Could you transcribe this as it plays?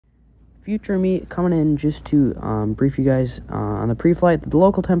future me coming in just to brief you guys on the pre-flight. The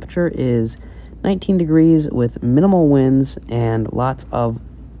local temperature is 19 degrees with minimal winds and lots of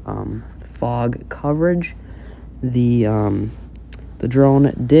fog coverage. The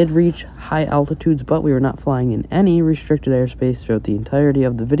drone did reach high altitudes, but we were not flying in any restricted airspace throughout the entirety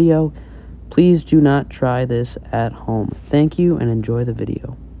of the video. Please do not try this at home. Thank you and enjoy the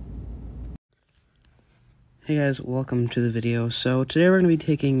video. Hey guys, welcome to the video. So today we're going to be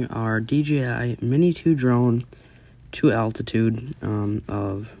taking our DJI Mini 2 drone to altitude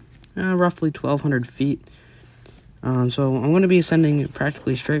of roughly 1,200 feet. So I'm going to be ascending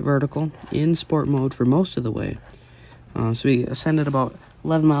practically straight vertical in sport mode for most of the way. So we ascended about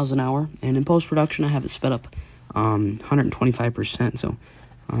 11 miles an hour, and in post-production I have it sped up 125%, so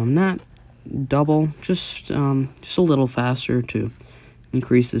not double, just a little faster to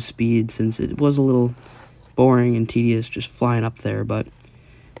increase the speed, since it was a little boring and tedious just flying up there. But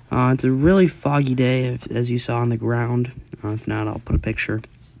it's a really foggy day, as you saw on the ground. If not, I'll put a picture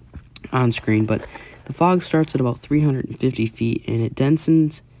on screen, but the fog starts at about 350 feet, and it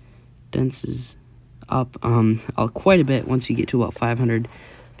denses up quite a bit. Once you get to about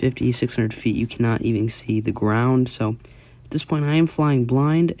 550, 600 feet, you cannot even see the ground. So at this point, I am flying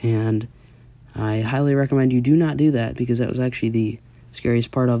blind, and I highly recommend you do not do that, because that was actually the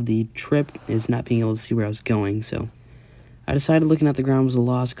scariest part of the trip, is not being able to see where I was going. So I decided looking at the ground was a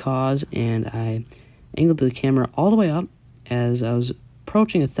lost cause, and I angled the camera all the way up. As I was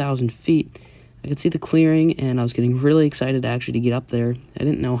approaching 1,000 feet, I could see the clearing, and I was getting really excited actually to get up there. I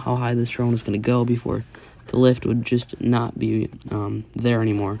didn't know how high this drone was going to go before the lift would just not be there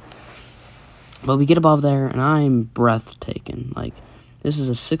anymore. But we get above there, and I'm breathtaking. Like, this is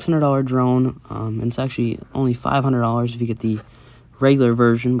a $600 drone, and it's actually only $500 if you get the regular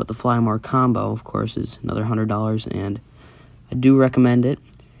version, but the Fly More combo, of course, is another $100, and I do recommend it.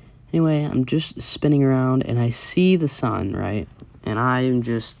 Anyway, I'm just spinning around, and I see the sun, right? And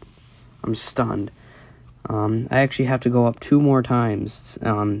I'm stunned. I actually have to go up 2 more times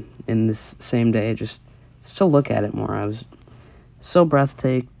in this same day just to look at it more. I was so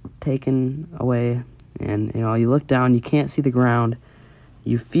taken away, and you look down, you can't see the ground.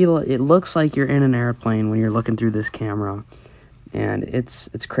 You feel it looks like you're in an airplane when you're looking through this camera, and it's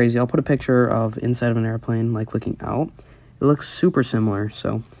crazy. I'll put a picture of inside of an airplane, like looking out. It looks super similar.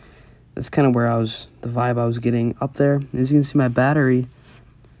 So that's kind of where the vibe I was getting up there. As you can see, my battery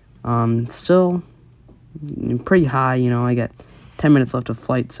still pretty high. I got 10 minutes left of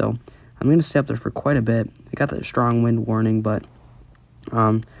flight, so I'm going to stay up there for quite a bit. I got that strong wind warning, but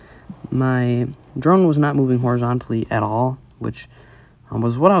my drone was not moving horizontally at all, which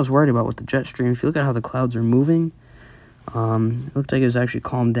was what I was worried about with the jet stream. If you look at how the clouds are moving, it looked like it was actually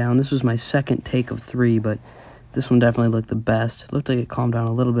calmed down. This was my second take of 3, but this one definitely looked the best. It looked like it calmed down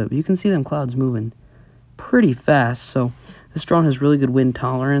a little bit, but you can see them clouds moving pretty fast. So this drone has really good wind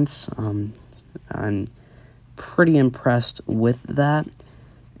tolerance. I'm pretty impressed with that.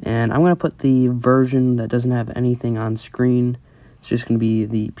 And I'm going to put the version that doesn't have anything on screen. It's just going to be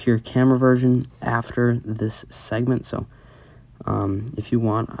the pure camera version after this segment. So if you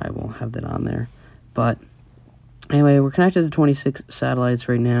want, I will have that on there. But anyway, we're connected to 26 satellites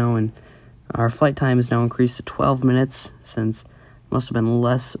right now, and our flight time is now increased to 12 minutes, since it must have been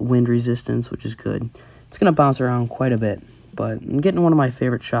less wind resistance, which is good. It's going to bounce around quite a bit, but I'm getting one of my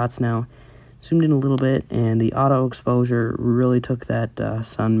favorite shots now. Zoomed in a little bit, and the auto exposure really took that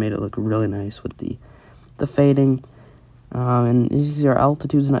sun, made it look really nice with the fading. And as you see, our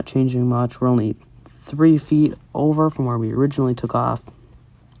altitude's not changing much. We're only 3 feet over from where we originally took off.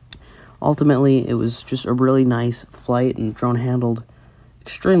 Ultimately, it was just a really nice flight, and the drone handled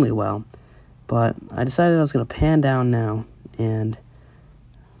extremely well. But I decided I was going to pan down now, and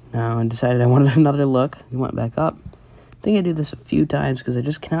now I decided I wanted another look. We went back up. I think I do this a few times because I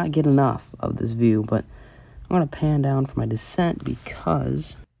just cannot get enough of this view, but I'm going to pan down for my descent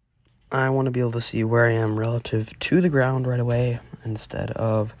because I want to be able to see where I am relative to the ground right away, instead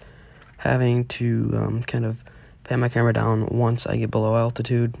of having to kind of pan my camera down once I get below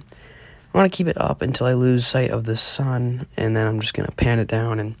altitude. I want to keep it up until I lose sight of the sun, and then I'm just going to pan it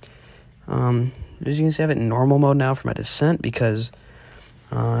down. And as you can see, I have it in normal mode now for my descent, because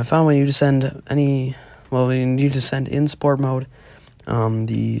I found when you descend when you descend in sport mode,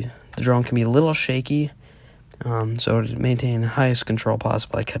 the drone can be a little shaky. So to maintain the highest control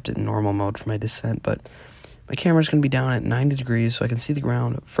possible, I kept it in normal mode for my descent. But my camera's going to be down at 90 degrees, so I can see the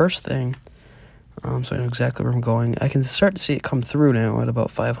ground first thing. So I know exactly where I'm going. I can start to see it come through now at about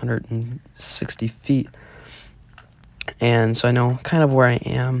 560 feet. And so I know kind of where I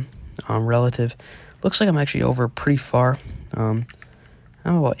am relative. Looks like I'm actually over pretty far.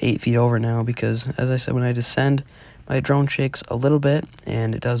 I'm about 8 feet over now because, as I said, when I descend, my drone shakes a little bit,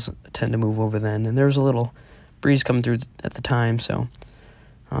 and it does tend to move over then. And there's a little breeze coming through at the time, so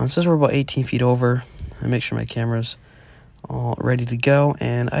it says we're about 18 feet over. I make sure my camera's all ready to go,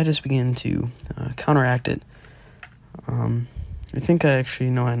 and I just begin to counteract it. I think I actually,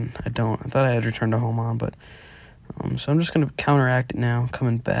 no, I don't. I thought I had returned to home on, but so I'm just going to counteract it now,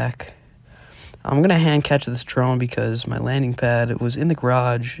 coming back. I'm going to hand catch this drone because my landing pad was in the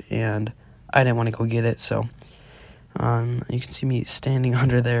garage, and I didn't want to go get it, so you can see me standing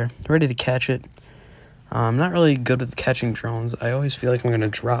under there, ready to catch it. I'm not really good with catching drones. I always feel like I'm going to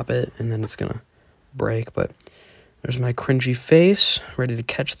drop it, and then it's going to break, but there's my cringy face, ready to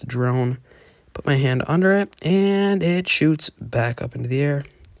catch the drone. Put my hand under it, and it shoots back up into the air.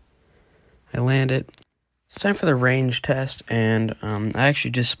 I land it. It's time for the range test, and I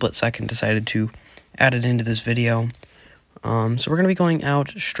actually just split-second decided to add it into this video. So we're going to be going out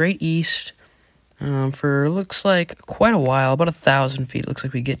straight east for, looks like, quite a while, about 1,000 feet. Looks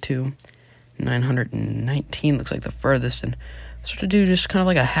like we get to 919, looks like the furthest, and start to do just kind of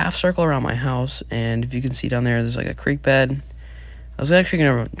like a half circle around my house. And if you can see down there, there's like a creek bed. I was actually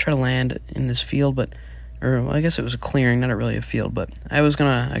going to try to land in this field, or I guess it was a clearing, not really a field, but I was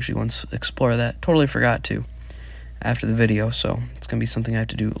going to actually once explore that. Totally forgot to after the video, so it's going to be something I have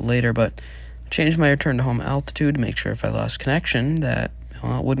to do later, but changed my return to home altitude to make sure if I lost connection that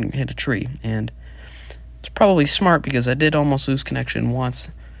it wouldn't hit a tree. And it's probably smart because I did almost lose connection once,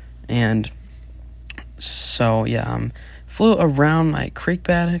 and so yeah, flew around my creek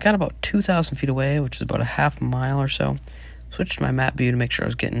bed. I got about 2,000 feet away, which is about a half mile or so. Switched my map view to make sure I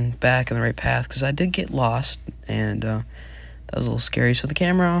was getting back in the right path because I did get lost, and that was a little scary. So the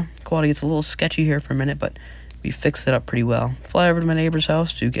camera quality gets a little sketchy here for a minute, but we fixed it up pretty well. Fly over to my neighbor's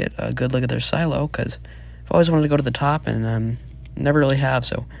house to get a good look at their silo because I've always wanted to go to the top and never really have,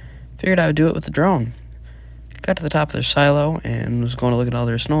 so figured I would do it with the drone. Got to the top of their silo and was going to look at all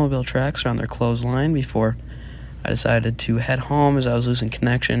their snowmobile tracks around their clothesline before I decided to head home as I was losing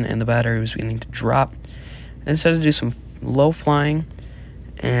connection and the battery was beginning to drop. I decided to do some low flying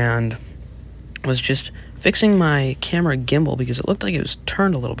and was just fixing my camera gimbal because it looked like it was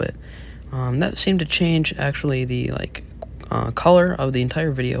turned a little bit. That seemed to change actually the color of the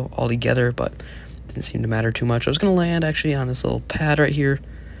entire video altogether, but didn't seem to matter too much. I was going to land actually on this little pad right here.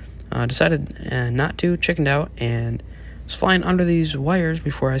 Decided not to, chickened out, and was flying under these wires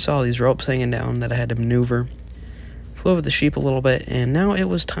before I saw these ropes hanging down that I had to maneuver. Flew over the sheep a little bit, and now it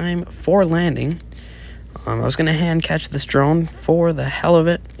was time for landing. I was going to hand catch this drone for the hell of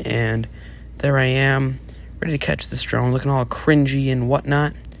it, and there I am, ready to catch this drone, looking all cringy and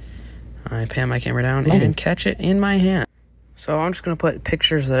whatnot. I pan my camera down and catch it in my hand. So I'm just going to put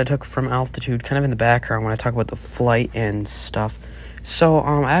pictures that I took from altitude kind of in the background when I talk about the flight and stuff. So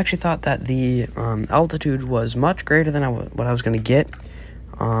I actually thought that the altitude was much greater than what I was going to get.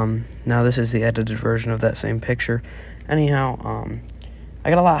 Now this is the edited version of that same picture. Anyhow, I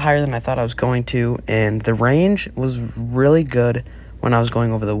got a lot higher than I thought I was going to, and the range was really good when I was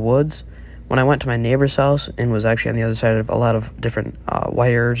going over the woods. When I went to my neighbor's house and was actually on the other side of a lot of different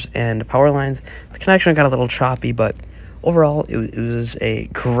wires and power lines, the connection got a little choppy, but overall it was a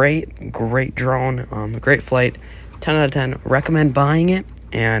great drone, a great flight. 10 out of 10. Recommend buying it.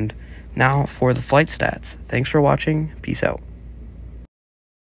 And now for the flight stats. Thanks for watching. Peace out.